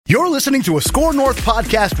You're listening to a Score North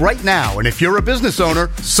podcast right now, and if you're a business owner,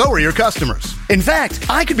 so are your customers. In fact,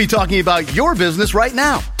 I could be talking about your business right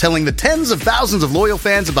now, telling the tens of thousands of loyal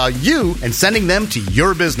fans about you and sending them to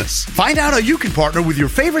your business. Find out how you can partner with your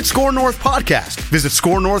favorite Score North podcast. Visit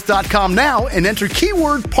scorenorth.com now and enter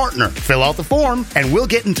keyword partner. Fill out the form, and we'll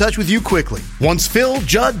get in touch with you quickly. Once Phil,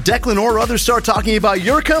 Judd, Declan, or others start talking about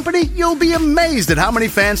your company, you'll be amazed at how many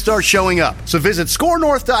fans start showing up. So visit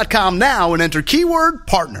scorenorth.com now and enter keyword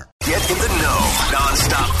partner. Get in the know.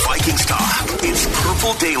 Non-stop Vikings talk. It's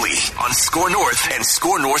Purple Daily on Score North and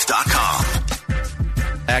scorenorth.com.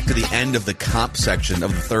 Back to the end of the comp section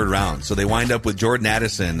of the third round. So they wind up with Jordan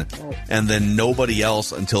Addison and then nobody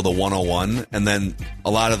else until the 101. And then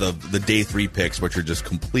a lot of the day three picks, which are just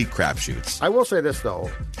complete crapshoots. I will say this, though.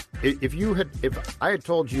 If I had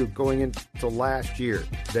told you going into last year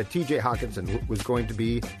that TJ Hawkinson was going to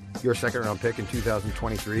be your second round pick in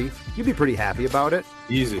 2023, you'd be pretty happy about it.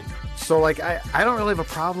 Easy. So, I don't really have a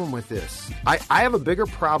problem with this. I have a bigger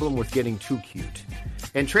problem with getting too cute.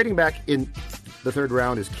 And trading back in the third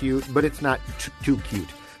round is cute, but it's not too cute.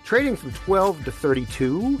 Trading from 12 to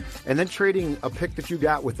 32 and then trading a pick that you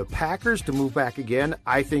got with the Packers to move back again,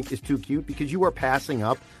 I think is too cute because you are passing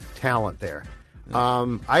up talent there.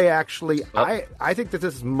 I think that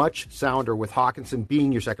this is much sounder with Hawkinson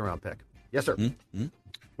being your second round pick. Yes, sir. Mm-hmm.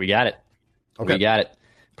 We got it. Okay. We got it.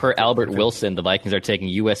 Per Albert Wilson, the Vikings are taking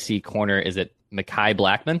USC corner. Is it Mekhi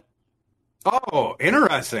Blackmon? Oh,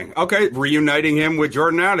 interesting. Okay, reuniting him with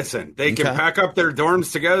Jordan Addison. They can pack up their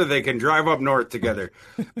dorms together. They can drive up north together.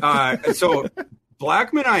 So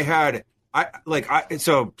Blackmon,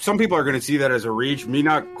 so some people are going to see that as a reach. Me,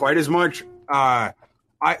 not quite as much. I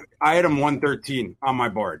had him 113 on my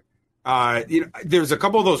board. There's a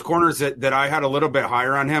couple of those corners that I had a little bit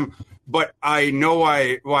higher on him, but I know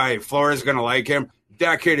why Flores is going to like him.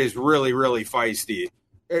 That kid is really, really feisty.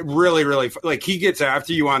 Really, really, he gets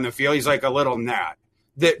after you on the field. He's like a little gnat.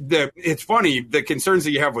 It's funny, the concerns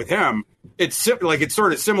that you have with him, it's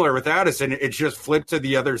sort of similar with Addison. It's just flipped to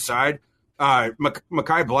the other side. Mekhi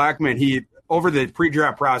Blackmon, he, over the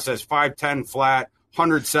pre-draft process, 5'10", flat,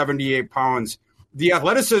 178 pounds. The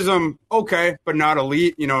athleticism, okay, but not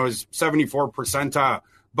elite, is 74 percentile.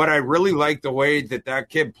 But I really like the way that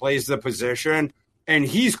kid plays the position. And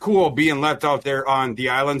he's cool being left out there on the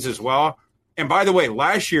islands as well. And by the way,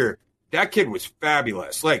 last year, that kid was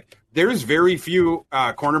fabulous. There's very few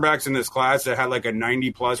cornerbacks in this class that had a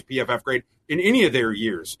 90-plus PFF grade in any of their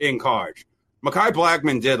years in college. Mekhi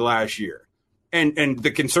Blackmon did last year. And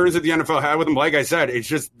the concerns that the NFL had with him, like I said, it's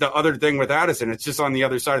just the other thing with Addison. It's just on the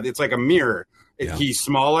other side. It's like a mirror. Yeah. He's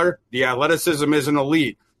smaller. The athleticism isn't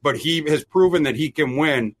elite. But he has proven that he can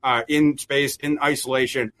win in space, in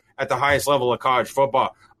isolation, at the highest level of college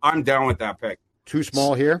football. I'm down with that pick. Too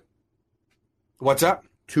small here? What's up?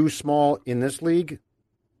 Too small in this league?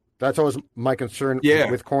 That's always my concern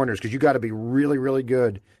with corners, because you got to be really, really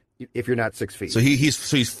good if you're not 6 feet. So he's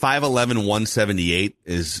 5'11", 178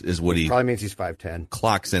 is what he probably means he's 5'10".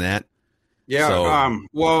 Clocks in at. Yeah. So,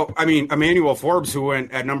 Emmanuel Forbes, who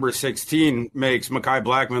went at number 16, makes Mekhi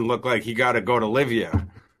Blackmon look like he got to go to Livia.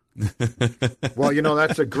 Well,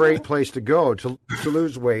 that's a great place to go to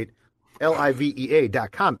lose weight.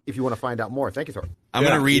 LIVEA.com if you want to find out more. Thank you, Thor. I'm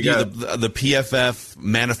going to read you the PFF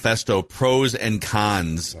manifesto, pros and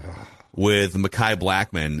cons with Mekhi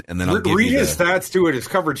Blackmon, and then I'll give read you his stats to it, his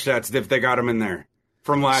coverage stats, if they got him in there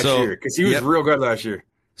from last year, because he was real good last year.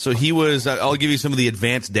 So he was. I'll give you some of the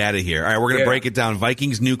advanced data here. All right, we're going to break it down.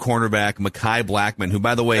 Vikings new cornerback Mekhi Blackmon, who,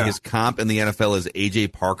 by the way, his comp in the NFL is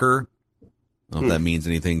AJ Parker. I don't know if that means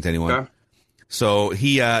anything to anyone. Okay. So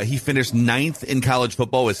he finished 9th in college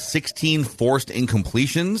football with 16 forced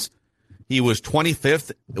incompletions. He was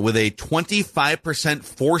 25th with a 25%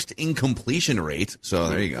 forced incompletion rate. So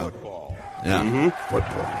there you go. Football. Yeah. Mm-hmm.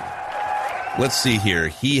 Football. Let's see here.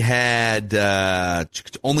 He had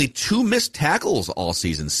only 2 missed tackles all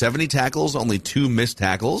season. 70 tackles, only 2 missed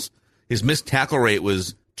tackles. His missed tackle rate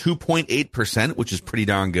was 2.8%, which is pretty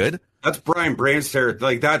darn good. That's Brian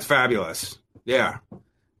Branster. That's fabulous. Yeah.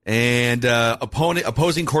 And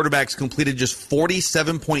opposing quarterbacks completed just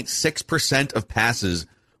 47.6% of passes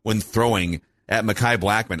when throwing at Mekhi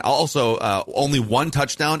Blackmon. Also, only 1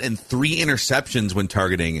 touchdown and 3 interceptions when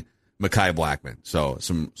targeting Mekhi Blackmon. So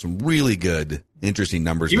some really good, interesting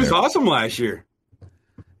numbers. He was awesome last year.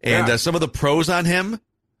 And some of the pros on him,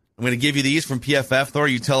 I'm going to give you these from PFF, Thor.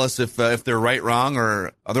 You tell us if they're right, wrong,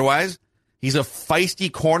 or otherwise. He's a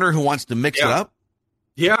feisty corner who wants to mix it up.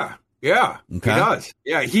 Yeah. Yeah, okay. He does.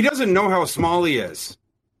 Yeah, he doesn't know how small he is.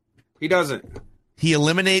 He doesn't. He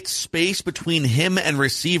eliminates space between him and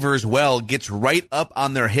receivers well, gets right up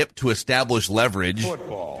on their hip to establish leverage.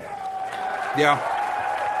 Football.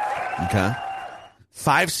 Yeah. Okay.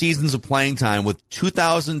 5 seasons of playing time with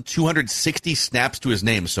 2,260 snaps to his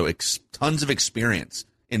name, so tons of experience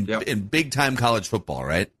in big-time college football,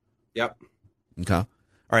 right? Yep. Okay. All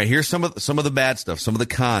right, here's some of the bad stuff, some of the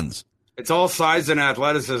cons. It's all size and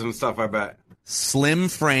athleticism stuff, I bet. Slim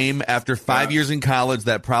frame after 5 years in college,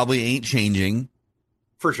 that probably ain't changing.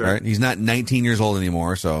 For sure. All right? He's not 19 years old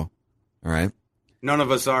anymore, so, all right. None of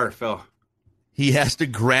us are, Phil. He has to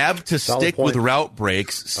grab to stick with route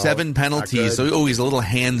breaks, 7 penalties. So, he's a little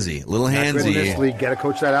handsy. In this league, got to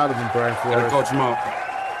coach that out of him, Brian Flores. Got to coach him out.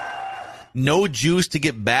 No juice to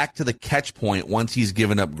get back to the catch point once he's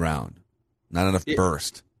given up ground. Not enough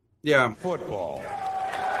burst. Yeah. Football.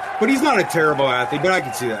 But he's not a terrible athlete, but I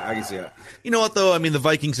can see that. You know what, though? I mean, the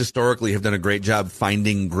Vikings historically have done a great job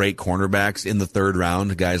finding great cornerbacks in the third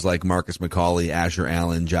round. Guys like Marcus McCauley, Asher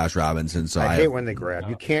Allen, Josh Robinson. So I hate when they grab.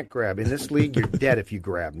 You can't grab. In this league, you're dead if you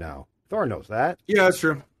grab now. Thor knows that. Yeah, that's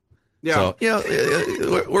true. Yeah.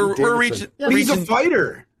 So, we're reaching. He's a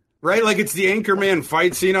fighter. Right, like it's the Anchorman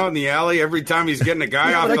fight scene out in the alley every time he's getting a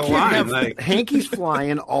guy off the line. Like Hanky's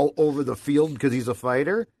flying all over the field because he's a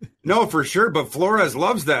fighter. No, for sure. But Flores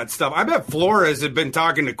loves that stuff. I bet Flores had been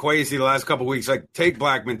talking to Kwesi the last couple of weeks, like take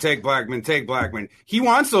Blackmon, take Blackmon, take Blackmon. He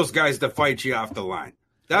wants those guys to fight you off the line.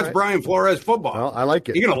 That's right. Brian Flores football. Well, I like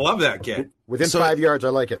it. You're gonna love that kid. Within 5 yards, I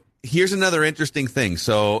like it. Here's another interesting thing.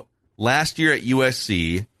 So last year at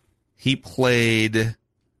USC, he played.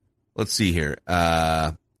 Let's see here.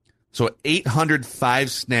 So 805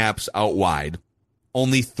 snaps out wide,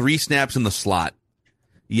 only 3 snaps in the slot.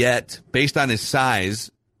 Yet, based on his size,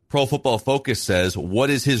 Pro Football Focus says, what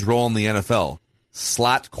is his role in the NFL?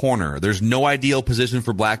 Slot corner. There's no ideal position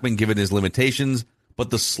for Blackmon given his limitations, but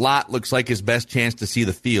the slot looks like his best chance to see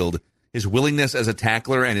the field. His willingness as a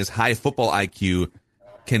tackler and his high football IQ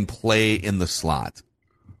can play in the slot.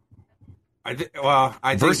 I think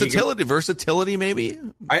versatility, maybe.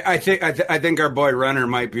 I think our boy Renner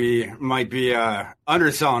might be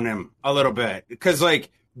underselling him a little bit because like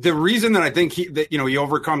the reason that I think he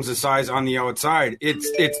overcomes the size on the outside,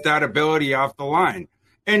 it's that ability off the line,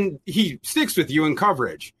 and he sticks with you in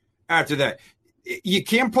coverage. After that, you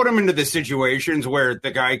can't put him into the situations where the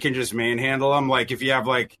guy can just manhandle him. Like if you have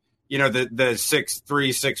the 6'3",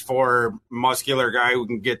 6'4" muscular guy who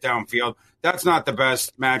can get downfield. That's not the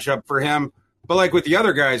best matchup for him. But like with the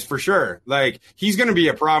other guys, for sure, like he's going to be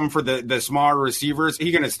a problem for the smaller receivers.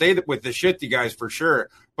 He's going to stay with the shifty guys for sure.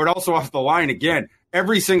 But also off the line, again,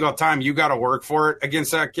 every single time you got to work for it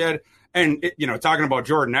against that kid. And, talking about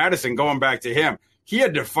Jordan Addison, going back to him, he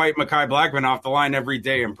had to fight Mekhi Blackmon off the line every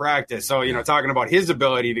day in practice. So, talking about his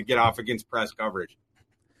ability to get off against press coverage.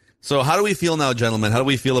 So how do we feel now, gentlemen? How do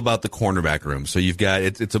we feel about the cornerback room? So you've got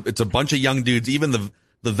it's a bunch of young dudes, even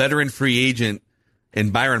the veteran free agent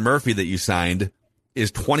and Byron Murphy that you signed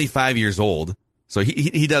is 25 years old. So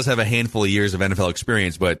he does have a handful of years of NFL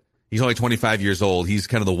experience, but he's only 25 years old. He's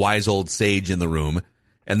kind of the wise old sage in the room.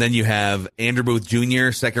 And then you have Andrew Booth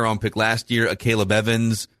Jr., second-round pick last year, Caleb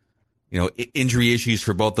Evans, injury issues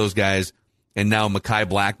for both those guys, and now Mekhi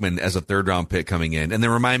Blackmon as a third-round pick coming in. And then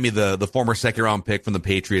remind me the former second-round pick from the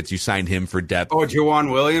Patriots, you signed him for depth. Oh,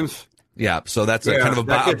 Juwan Williams? Yeah, so that's kind of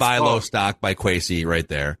a buy low stock by Kwesi right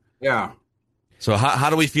there. Yeah. So how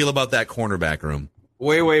do we feel about that cornerback room?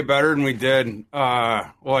 Way, way better than we did,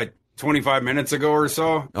 25 minutes ago or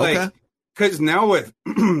so? Okay. Because now with,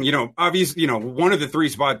 obviously, one of the 3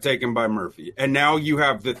 spots taken by Murphy, and now you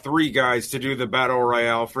have the 3 guys to do the battle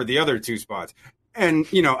royale for the other 2 spots. And,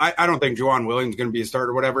 I don't think Juwan Williams is going to be a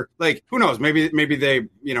starter or whatever. Like, who knows? Maybe they,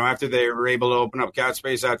 after they were able to open up cap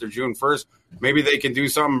space after June 1st, maybe they can do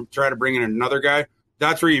something, try to bring in another guy.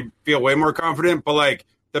 That's where you feel way more confident. But, like,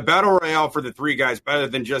 the battle royale for the 3 guys better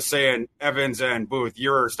than just saying Evans and Booth,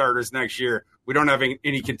 you're our starters next year. We don't have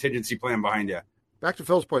any contingency plan behind you. Back to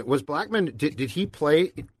Phil's point, was Blackmon, did he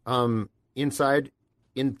play inside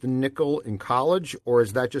in the nickel in college, or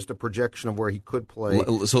is that just a projection of where he could play?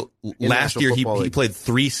 So last year he played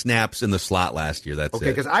 3 snaps in the slot last year. That's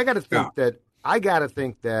okay. Because I got to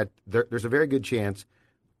think that there's a very good chance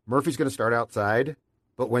Murphy's going to start outside,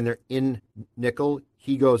 but when they're in nickel,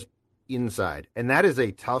 he goes inside, and that is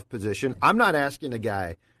a tough position. I'm not asking a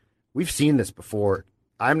guy. We've seen this before.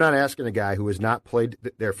 I'm not asking a guy who has not played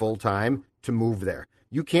there full time to move there.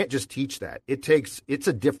 You can't just teach that. It's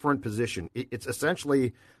a different position. It's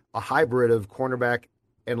essentially a hybrid of cornerback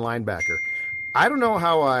and linebacker.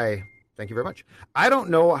 Thank you very much. I don't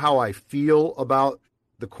know how I feel about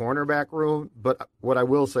the cornerback room, but what I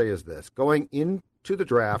will say is this. Going into the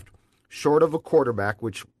draft, short of a quarterback,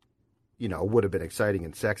 which, would have been exciting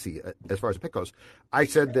and sexy as far as the pick goes, I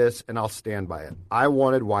said this, and I'll stand by it. I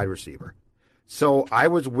wanted wide receiver. So I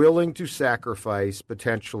was willing to sacrifice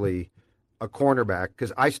potentially a cornerback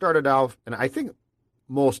because I started out, and I think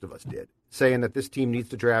most of us did, saying that this team needs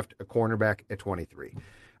to draft a cornerback at 23.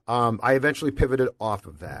 I eventually pivoted off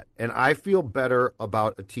of that, and I feel better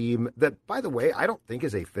about a team that, by the way, I don't think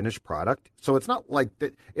is a finished product. So it's not like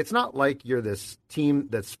that. It's not like you're this team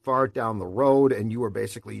that's far down the road and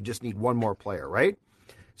you just need one more player, right?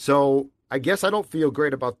 So I guess I don't feel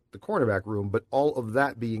great about the cornerback room, but all of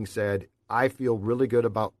that being said, I feel really good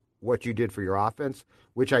about what you did for your offense,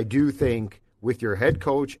 which I do think with your head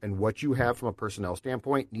coach and what you have from a personnel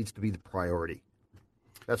standpoint needs to be the priority.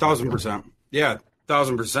 That's 1,000%. Yeah.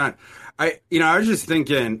 1,000%. I was just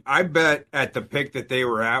thinking, I bet at the pick that they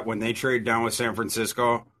were at when they traded down with San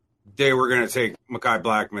Francisco, they were going to take Mekhi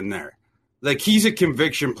Blackmon there. Like, he's a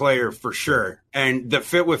conviction player for sure. And the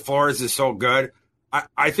fit with Flores is so good.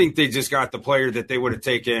 I think they just got the player that they would have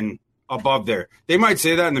taken above there. They might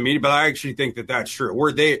say that in the media, but I actually think that that's true.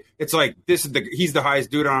 It's like, he's the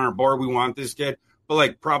highest dude on our board. We want this kid, but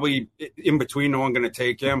like probably in between, no one going to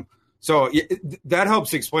take him. So that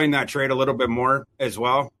helps explain that trade a little bit more as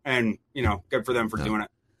well. And, good for them for doing it.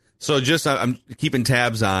 So I'm keeping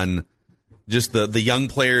tabs on just the young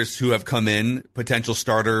players who have come in, potential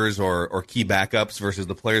starters or key backups versus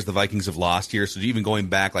the players the Vikings have lost here. So even going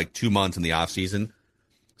back like 2 months in the offseason.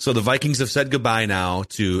 So the Vikings have said goodbye now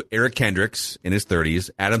to Eric Kendricks in his 30s,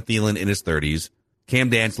 Adam Thielen in his 30s, Cam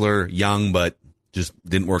Dantzler, young but just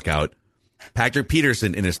didn't work out. Patrick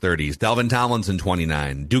Peterson in his 30s, Dalvin Tomlinson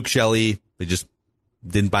 29, Duke Shelley, they just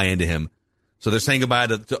didn't buy into him. So they're saying goodbye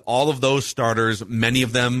to all of those starters, many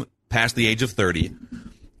of them past the age of 30.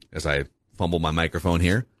 As I fumble my microphone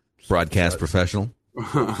here, broadcast professional.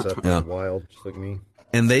 Yeah. Wild, just like me.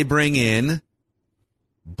 And they bring in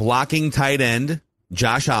blocking tight end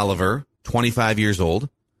Josh Oliver, 25 years old,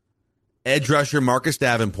 edge rusher Marcus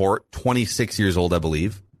Davenport, 26 years old, I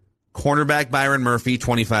believe, cornerback Byron Murphy,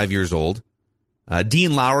 25 years old,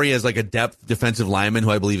 Dean Lowry as like a depth defensive lineman who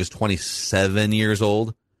I believe is 27 years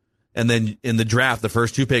old. And then in the draft, the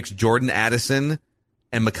first 2 picks, Jordan Addison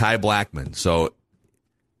and Mekhi Blackmon. So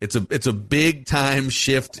it's a big time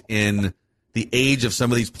shift in the age of some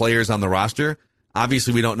of these players on the roster.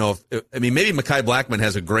 Obviously, we don't know maybe Mekhi Blackmon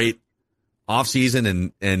has a great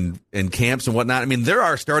offseason and camps and whatnot. I mean, there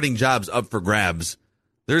are starting jobs up for grabs.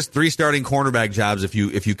 There's 3 starting cornerback jobs if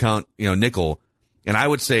you count, nickel. And I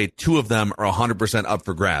would say 2 of them are 100% up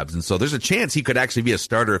for grabs. And so there's a chance he could actually be a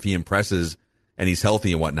starter if he impresses and he's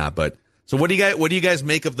healthy and whatnot. But so what do you guys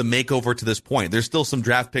make of the makeover to this point? There's still some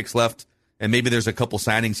draft picks left, and maybe there's a couple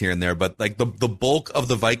signings here and there. But like the bulk of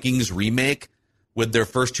the Vikings remake with their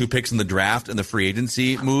first 2 picks in the draft and the free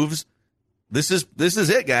agency moves, this is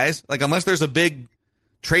it, guys. Like, unless there's a big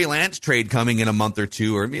Trey Lance trade coming in a month or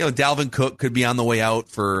 2, or Dalvin Cook could be on the way out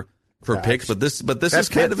for picks. But this is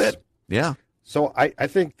kind of it. Yeah. So I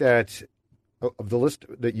think that of the list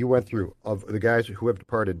that you went through of the guys who have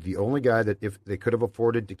departed, the only guy that if they could have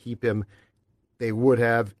afforded to keep him, they would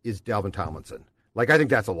have is Dalvin Tomlinson. Like, I think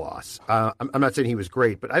that's a loss. I'm not saying he was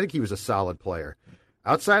great, but I think he was a solid player.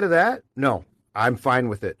 Outside of that, no, I'm fine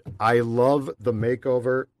with it. I love the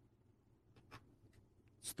makeover.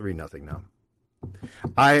 It's 3-0 now.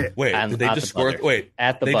 Did they just score? Wait,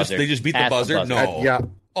 at the buzzer. They just beat the buzzer? No. Yeah.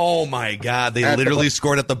 Oh my God! They literally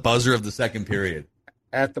scored at the buzzer of the second period.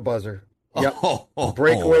 At the buzzer. Yep.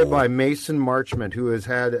 Breakaway by Mason Marchment, who has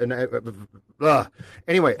had an.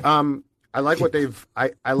 Anyway, I like what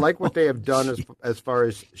they have done as far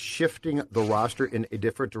as shifting the roster in a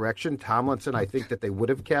different direction. Tomlinson, I think that they would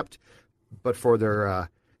have kept, but for their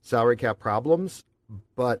salary cap problems.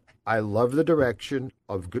 But I love the direction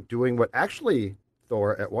of doing what actually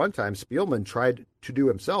Thor at one time Spielman tried to do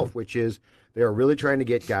himself, which is they are really trying to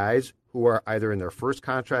get guys who are either in their first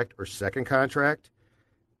contract or second contract.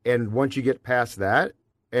 And once you get past that,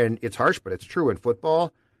 and it's harsh, but it's true in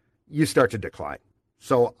football, you start to decline.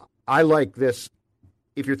 So I like this.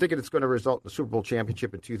 If you're thinking it's going to result in the Super Bowl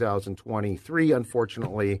championship in 2023,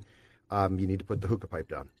 unfortunately, you need to put the hookah pipe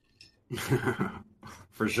down.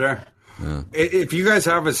 For sure. Yeah. If you guys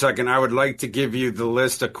have a second, I would like to give you the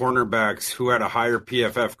list of cornerbacks who had a higher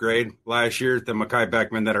PFF grade last year than Mekhi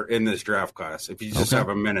Blackmon that are in this draft class. If you just have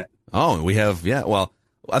a minute. Oh, we have, yeah. Well,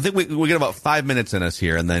 I think we get about 5 minutes in us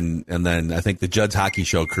here, and then I think the Judd's Hockey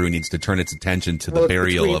Show crew needs to turn its attention to the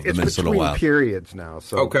burial of the Minnesota Wild. Periods now.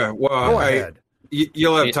 So okay, well, go ahead.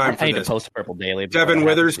 You'll have time for I need this. to post Purple Daily. Devin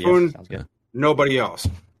Witherspoon, nobody else.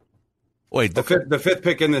 Wait, the fifth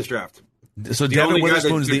pick in this draft. So Devin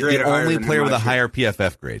Witherspoon is the only player with a higher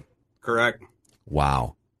PFF grade. Correct.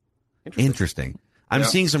 Wow. Interesting. I'm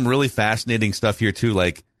seeing some really fascinating stuff here too.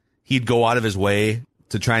 Like, he'd go out of his way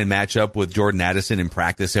to try and match up with Jordan Addison in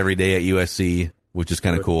practice every day at USC, which is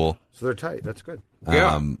kind of cool. So they're tight. That's good.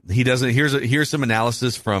 He doesn't. Here's some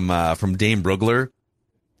analysis from Dane Brugler,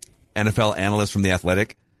 NFL analyst from The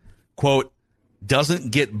Athletic. Quote,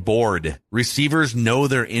 doesn't get bored. Receivers know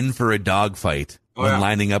they're in for a dogfight when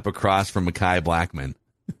lining up across from Mekhi Blackmon.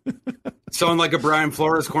 Sound like a Brian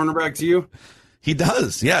Flores cornerback to you? He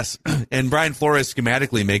does, yes. And Brian Flores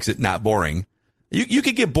schematically makes it not boring. You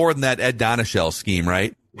could get bored in that Ed Donashell scheme,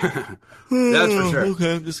 right? That's for sure.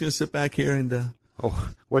 Okay, I'm just going to sit back here and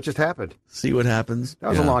what just happened? see what happens. That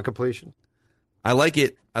was a long completion. I like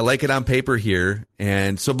it. I like it on paper here.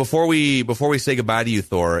 And so before we say goodbye to you,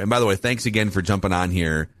 Thor, and by the way, thanks again for jumping on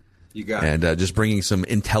here. You got it. And just bringing some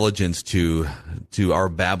intelligence to our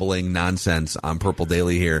babbling nonsense on Purple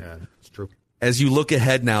Daily here. Yeah, it's true. As you look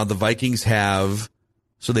ahead now, the Vikings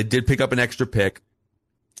so they did pick up an extra pick.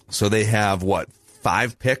 So they have,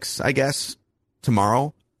 5 picks, I guess,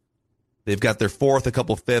 tomorrow? They've got their 4th, a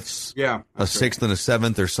couple 5ths, a 6th and a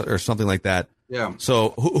 7th or something like that. Yeah. So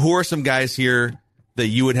who are some guys here that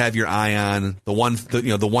you would have your eye on? The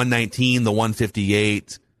 119, the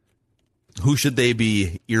 158. Who should they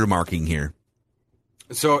be earmarking here?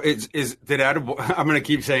 So did I'm going to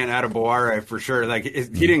keep saying Adebaware for sure. Like he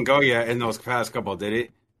didn't go yet in those past couple, did he?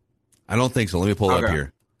 I don't think so. Let me pull it up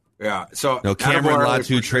here. Yeah. So Cameron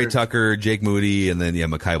Latu, Trey Tucker, Jake Moody, and then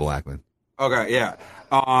Mekhi Blackmon. Okay. Yeah.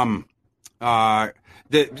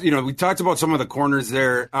 We talked about some of the corners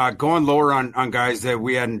there, going lower on guys that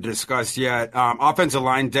we hadn't discussed yet. Offensive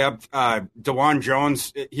line depth, DeJuan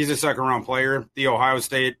Jones, he's a second-round player, the Ohio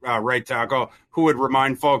State right tackle, who would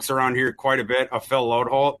remind folks around here quite a bit of Phil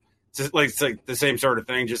Lodeholt. It's like the same sort of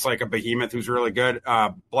thing, just like a behemoth who's really good,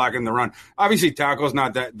 blocking the run. Obviously, tackle's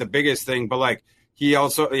not the biggest thing, but like he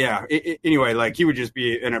also, anyway, like he would just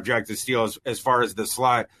be an objective steal as far as the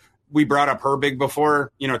slot. We brought up Herbig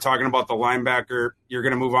before, talking about the linebacker. You're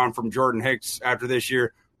going to move on from Jordan Hicks after this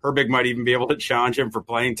year. Herbig might even be able to challenge him for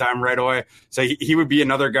playing time right away. So he would be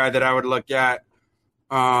another guy that I would look at.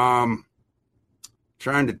 Trying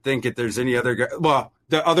to think if there's any other guy. Well,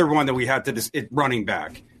 the other one that we have to running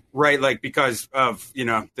back, right? Like because of,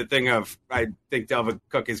 the thing of I think Delvin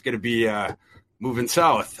Cook is going to be moving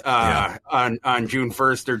south on June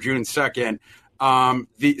 1st or June 2nd.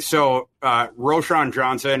 Roshan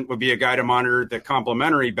Johnson would be a guy to monitor, the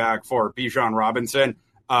complimentary back for Bijan Robinson.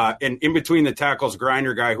 And in between the tackles,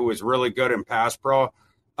 Grinder guy who is really good in pass pro.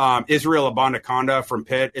 Israel Abandokonda from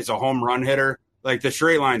Pitt is a home run hitter. Like the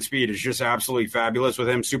straight line speed is just absolutely fabulous with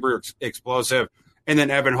him, super explosive. And then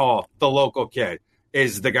Evan Hall, the local kid,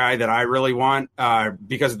 is the guy that I really want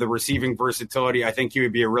because of the receiving versatility. I think he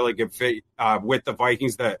would be a really good fit with the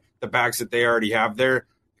Vikings, the backs that they already have there,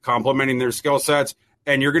 complementing their skill sets.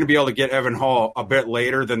 And you're going to be able to get Evan Hall a bit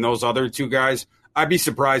later than those other two guys. I'd be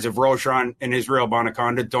surprised if Roshan and Israel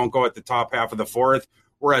Abandokonda don't go at the top half of the 4th,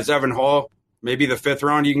 whereas Evan Hall, maybe the 5th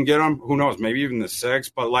round you can get him. Who knows? Maybe even the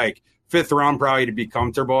 6th, but like 5th round probably to be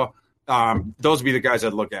comfortable. Those would be the guys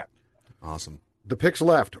I'd look at. Awesome. The picks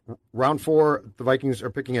left. Round 4, the Vikings are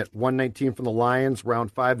picking at 119 from the Lions.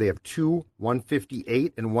 Round 5, they have 2,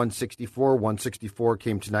 158 and 164. 164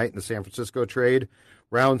 came tonight in the San Francisco trade.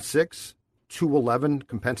 Round 6, 211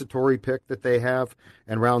 compensatory pick that they have.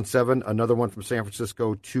 And round 7, another one from San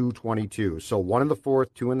Francisco, 222. So 1 in the 4th,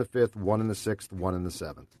 2 in the 5th, 1 in the 6th, 1 in the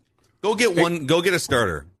 7th. Go get one. Go get a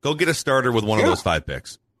starter. Go get a starter with one of those 5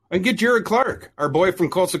 picks. And get Jared Clark, our boy from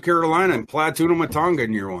Coastal Carolina, and platoon him with Tonga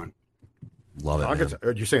in year 1. Love it.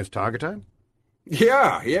 Are you saying it's Tonga time?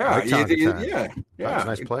 Yeah. Like Tonga time. Yeah. That's a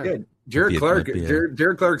nice player. Yeah.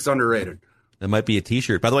 Jared Clark's underrated. That might be a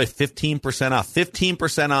T-shirt. By the way, 15% off.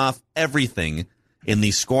 15% off everything in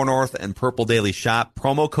the Score North and Purple Daily shop.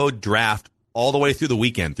 Promo code DRAFT all the way through the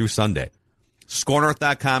weekend, through Sunday.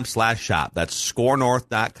 ScoreNorth.com/shop. That's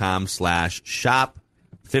ScoreNorth.com/shop.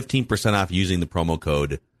 15% off using the promo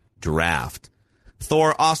code DRAFT.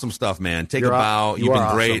 Thor, awesome stuff, man. Take a bow. You've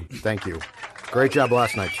been great. Awesome. Thank you. Great job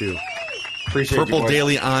last night, too. Appreciate Purple you,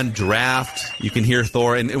 Daily on Draft. You can hear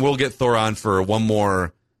Thor, and we'll get Thor on for one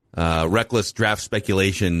more reckless draft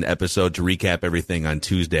speculation episode to recap everything on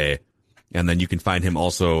Tuesday. And then you can find him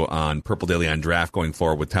also on Purple Daily on Draft going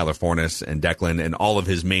forward with Tyler Fornes and Declan and all of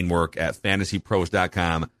his main work at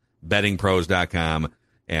fantasypros.com, bettingpros.com,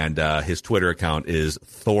 and his Twitter account is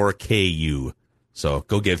ThorKU. So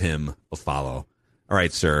go give him a follow. All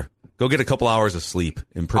right, sir. Go get a couple hours of sleep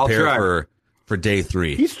and prepare for day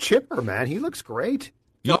 3. He's chipper, man. He looks great.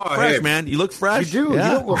 You look fresh, man. You look fresh. You do.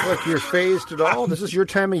 Yeah. You don't look like you're phased at all. This is your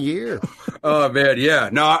time of year. Oh man, yeah.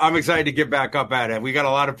 No, I'm excited to get back up at it. We got a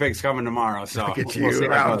lot of picks coming tomorrow, so Look at we'll see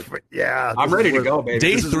how it goes. Yeah, I'm ready to go, baby.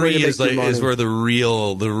 Day This is where you 3 make is your like money. is where the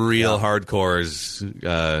real hardcores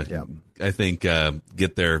I think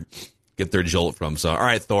get their jolt from. So all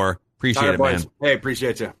right, Thor, appreciate All right, it, boys. man. Hey,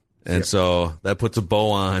 appreciate you. And so that puts a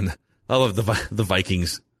bow on. I love the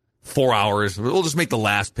Vikings. 4 hours. We'll just make the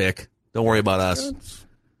last pick. Don't worry about us.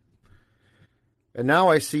 And now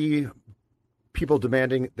I see people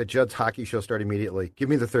demanding that Judd's hockey show start immediately. Give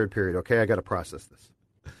me the third period, okay? I got to process this.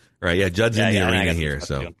 Right, yeah, Judd's in the I arena got here. some So,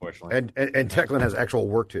 stuff to do, unfortunately. And Techland has actual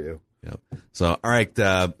work to do. yep. So, all right.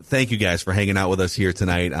 Thank you guys for hanging out with us here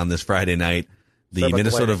tonight on this Friday night. The Sorry about the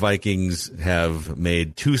Minnesota lag. Vikings have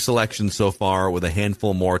made 2 selections so far, with a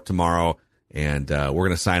handful more tomorrow. And we're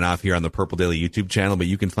going to sign off here on the Purple Daily YouTube channel, but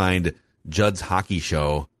you can find Judd's hockey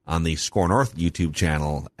show on the Score North YouTube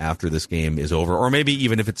channel after this game is over, or maybe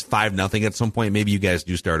even if it's 5-0 at some point, maybe you guys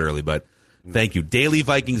do start early. But thank you. Daily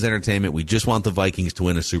Vikings Entertainment. We just want the Vikings to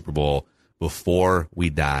win a Super Bowl before we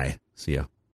die. See ya.